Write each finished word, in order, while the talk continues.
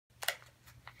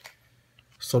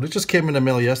So this just came in the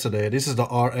mail yesterday. This is the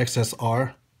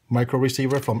R-XSR micro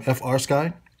receiver from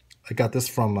FRSky. I got this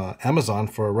from Amazon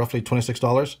for roughly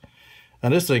 $26.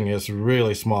 And this thing is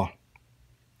really small.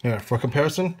 Here, for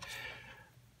comparison,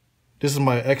 this is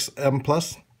my XM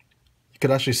Plus. You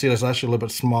could actually see it's actually a little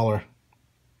bit smaller.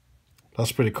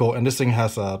 That's pretty cool. And this thing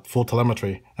has full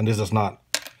telemetry, and this does not.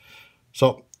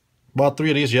 So, bought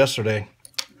 3 of these yesterday.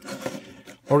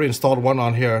 Already installed one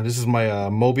on here. This is my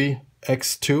Moby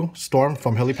X2 Storm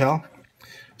from Helipal.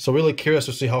 So really curious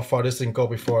to see how far this thing go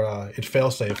before it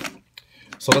fails safe.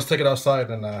 So let's take it outside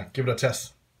and give it a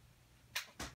test.